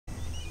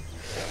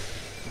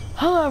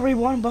Hello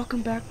everyone,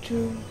 welcome back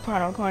to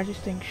Primal Carnage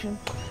Extinction.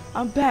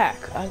 I'm back.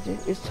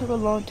 It took a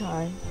long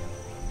time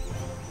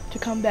to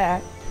come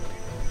back.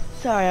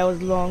 Sorry, I was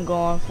long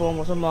gone for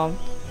almost a month.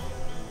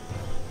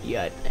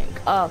 Yeah, I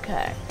think.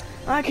 Okay.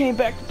 I came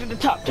back to do the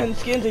top 10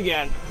 skins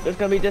again. There's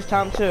gonna be this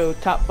time too.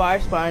 Top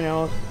 5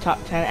 Spinos, top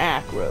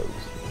 10 Acros.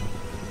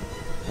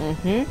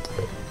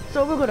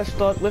 So we're gonna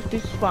start with the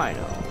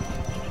Spino.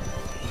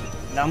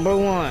 Number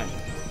 1.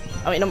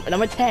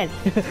 Number 10.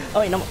 Oh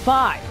wait, number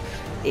 5.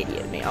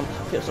 Idiot, man. I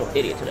feel so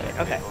idiot today.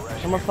 Okay,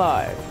 number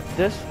 5.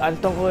 This, I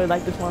just don't really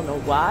like this one. Know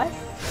why?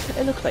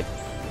 It looks like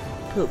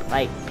poop,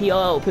 like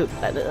P-O-O poop.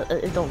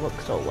 It don't look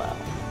so well.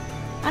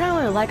 I don't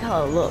really like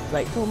how it looks,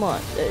 like so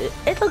much.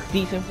 It looks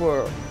decent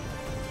for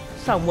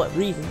somewhat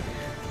reason.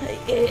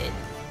 It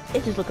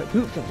just looks like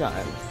poop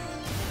sometimes.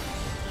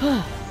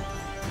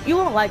 You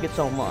won't like it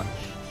so much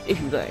if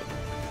you think.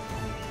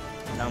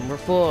 Number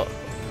 4.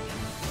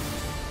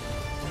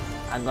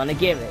 I'm gonna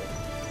give it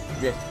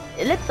this.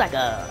 It looks like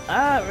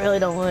I really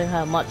don't really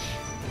have much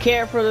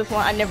care for this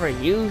one. I never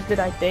used it,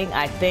 I think.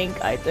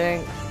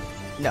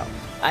 No,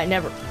 I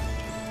never.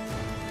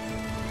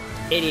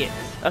 Idiot.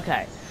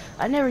 Okay.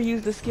 I never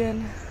used the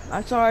skin.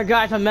 I'm sorry,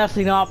 guys, I'm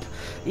messing up.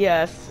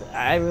 Yes,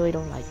 I really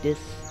don't like this.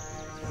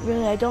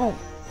 Really, I don't.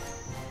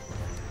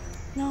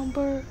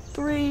 Number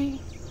 3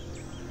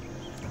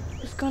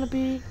 is gonna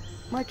be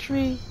my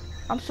tree.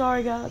 I'm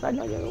sorry, guys. I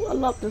know I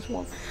love this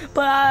one,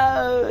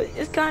 but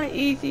it's kind of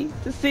easy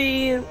to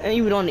see, and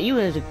even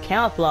as a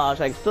camouflage,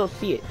 I can still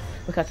see it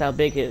because how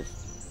big his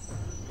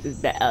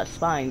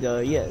spines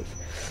are. Yes,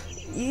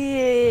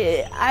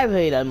 yeah. I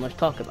really don't much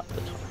talk about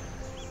this one.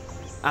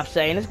 I'm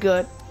saying it's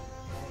good.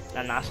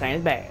 I'm not saying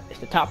it's bad. It's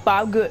the top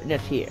 5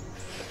 goodness here.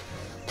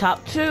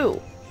 Top 2,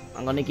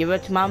 I'm gonna give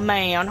it to my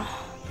man.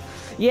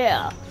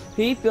 Yeah,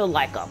 he feels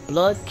like a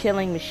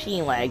blood-killing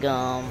machine, like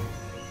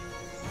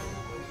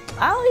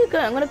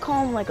I'm gonna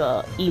call him like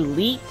a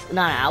elite,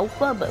 not an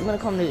alpha, but I'm gonna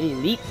call him the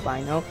elite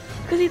Spino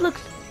because he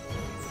looks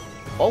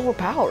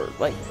overpowered,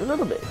 like a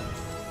little bit.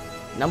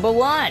 Number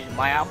 1,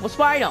 my alpha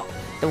Spino,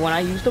 the one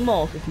I use the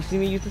most. If you see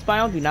me use the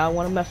Spino, do not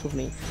want to mess with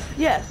me.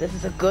 Yes, this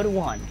is a good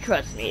one.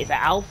 Trust me, it's an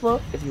alpha.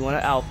 If you want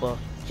an alpha,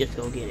 just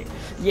go get it.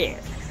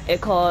 Yeah,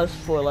 it costs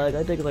for like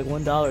I think it's like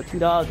 $1 or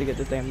 $2 to get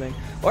the same thing,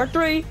 or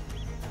 3.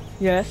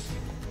 Yes,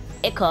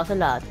 it costs a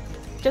lot,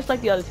 just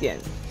like the other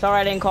skins.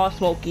 Sorry I didn't call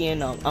Smokey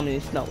and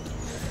Snow.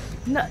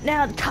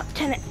 Now the top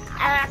 10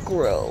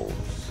 Acros.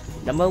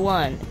 Number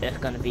 1 is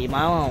gonna be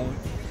my own.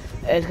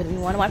 It's gonna be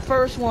one of my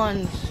first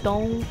ones.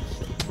 Stone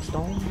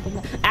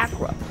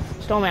Acro,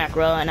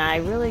 and I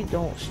really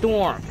don't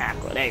Storm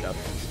Acro. There you go,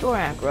 Storm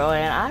Acro,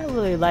 and I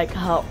really like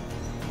how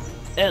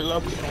it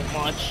looks so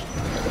much.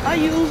 I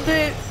used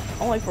it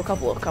only for a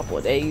couple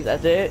of days.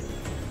 That's it.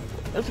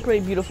 It's a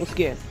great, beautiful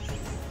skin.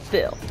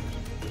 Still,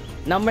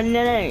 number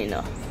 9.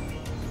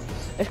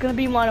 It's gonna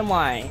be one of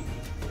my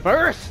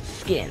first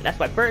skin. That's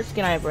my first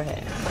skin I ever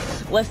had.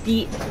 Was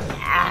the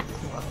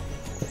Acro.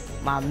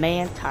 My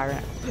man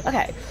Tyrant.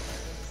 Okay.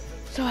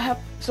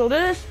 So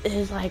this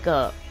is like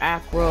a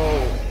Acro.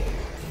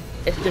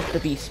 It's just to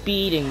be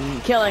speed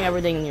and killing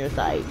everything in your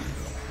sight.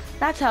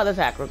 That's how this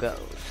Acro goes.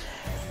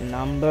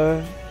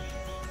 Number,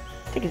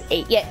 I think it's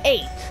 8. Yeah,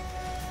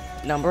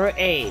 8. Number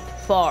 8,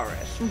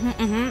 Forest.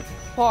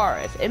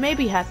 Forest. It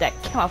maybe has that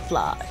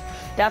camouflage.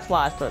 That's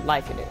why I started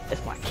liking it.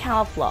 It's my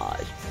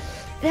camouflage.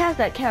 It has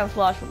that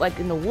camouflage like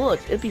in the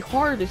woods. It'd be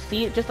harder to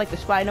see it, just like the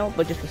Spino,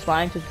 but just the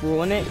spines just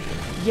ruin it.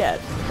 Yes,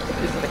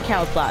 this is the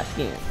camouflage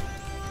skin.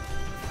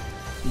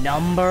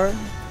 Number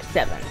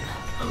 7.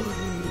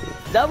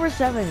 Number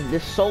 7, the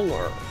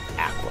Solar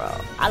Acro.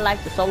 I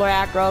like the Solar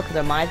Acro because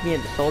it reminds me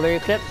of the solar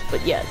eclipse,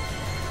 but yes.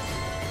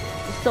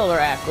 The Solar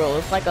Acro.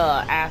 It's like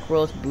a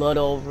Acro's blood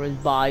over his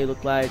body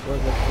look like. Or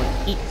just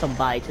gonna eat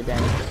somebody today.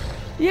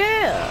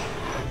 Yeah!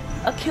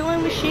 A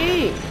killing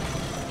machine.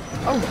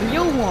 A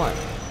real one.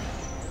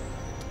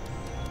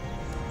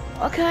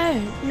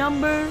 Okay,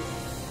 number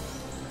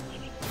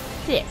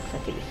 6. I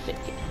think it's 6.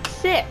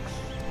 6.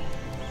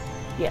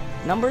 Yeah,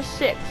 number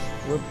 6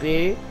 would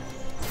be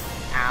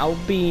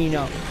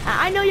Albino.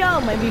 I know y'all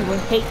maybe would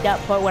hate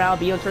that part when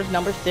Albino turns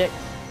number 6,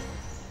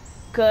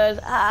 cause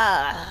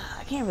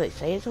I can't really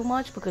say it so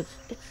much because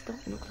it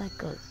don't look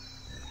like a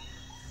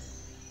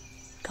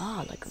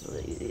god. Like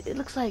it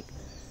looks like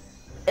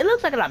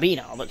an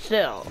albino, but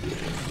still,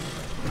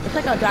 it's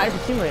like a dinosaur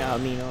simulator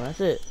albino.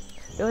 That's it.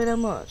 Really that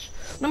much.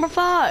 Number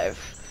 5,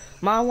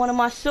 one of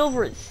my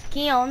silver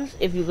skins.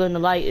 If you look in the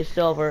light, it's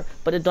silver,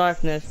 but in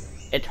darkness,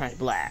 it turns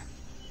black.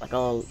 Like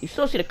you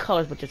still see the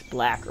colors, but just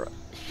black or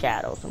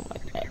shadow, something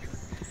like that.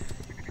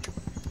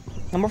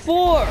 Number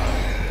 4,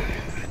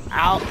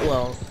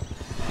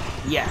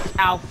 yes,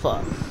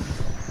 Alpha.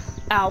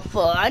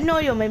 Alpha. I know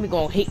you're maybe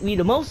gonna hate me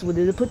the most with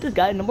it to put this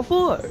guy in number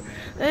 4.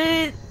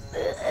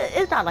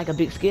 It's not like a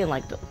big skin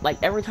like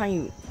every time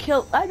you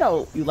kill. I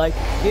know you like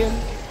the skin.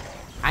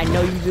 I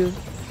know you do.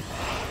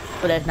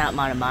 But that's not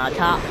one of my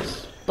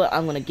tops. But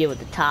I'm gonna give it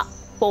the top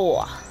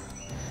 4.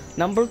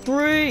 Number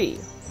 3,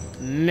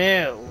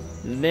 Moo.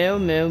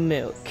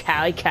 Moo.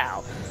 Cali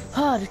cow.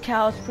 This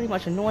cow is pretty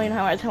much annoying.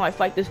 Every time I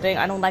fight this thing,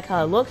 I don't like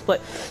how it looks,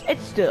 but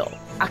it's still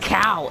a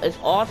cow. It's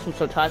awesome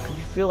sometimes because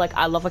you feel like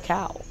I love a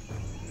cow.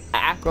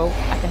 Acro,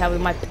 I can have it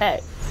in my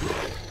pet.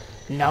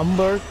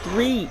 Number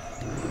 3.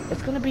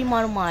 It's gonna be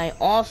one of my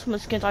awesome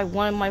skins I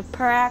want in my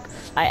pack.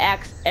 I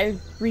ask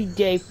every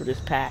day for this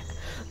pack.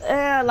 And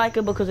I like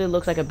it because it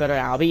looks like a better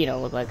albino.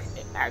 Look like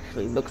it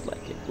actually looks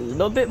like it a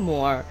little bit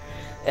more.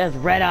 It has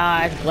red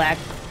eyes, black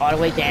all the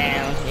way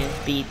down, and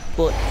speed,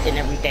 foot, and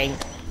everything.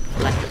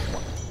 I like this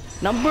one.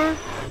 Number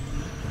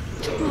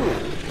 2.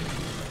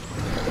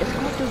 It's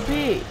going to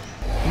be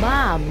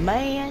my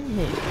man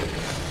here.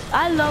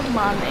 I love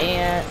my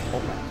man.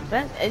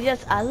 And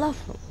yes, I love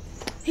him.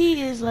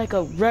 He is like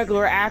a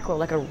regular Acro,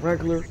 like a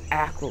regular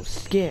Acro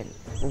skin.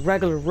 A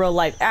regular real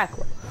life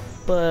Acro.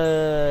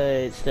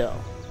 But still,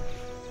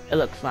 it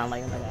looks not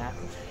like another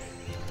Acro.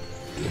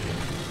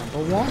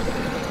 Number 1.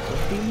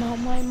 Let's be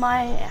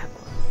my Acro.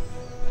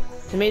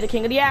 To me, the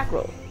king of the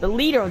Acro. The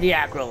leader of the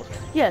Acros.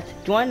 Yes,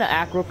 join the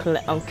Acro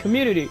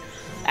community.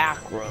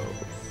 Acro.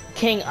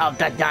 King of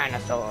the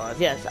dinosaurs.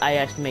 Yes, I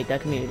actually made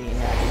that community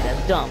and I think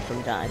that's dumb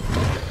sometimes.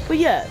 But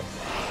yes,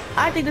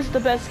 I think this is the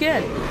best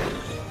skin.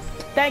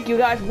 Thank you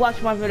guys for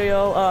watching my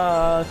video.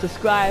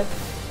 Subscribe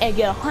and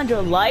get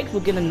 100 likes.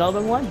 We'll get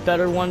another one,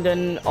 better one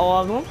than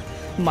all of them.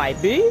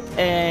 Might be.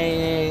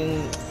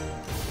 And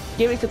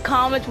give me some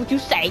comments what you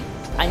say.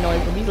 I know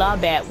there's gonna be a lot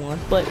of bad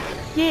ones, but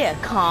yeah,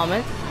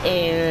 comment.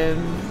 And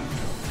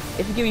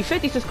if you give me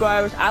 50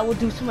 subscribers, I will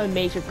do something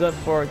major good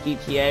for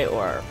GTA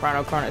or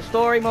Primal Carnage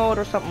story mode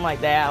or something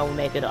like that. I will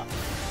make it up.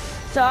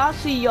 So I'll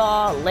see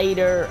y'all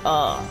later.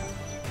 Hope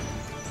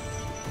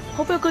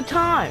you have a good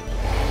time.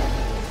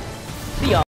 See y'all.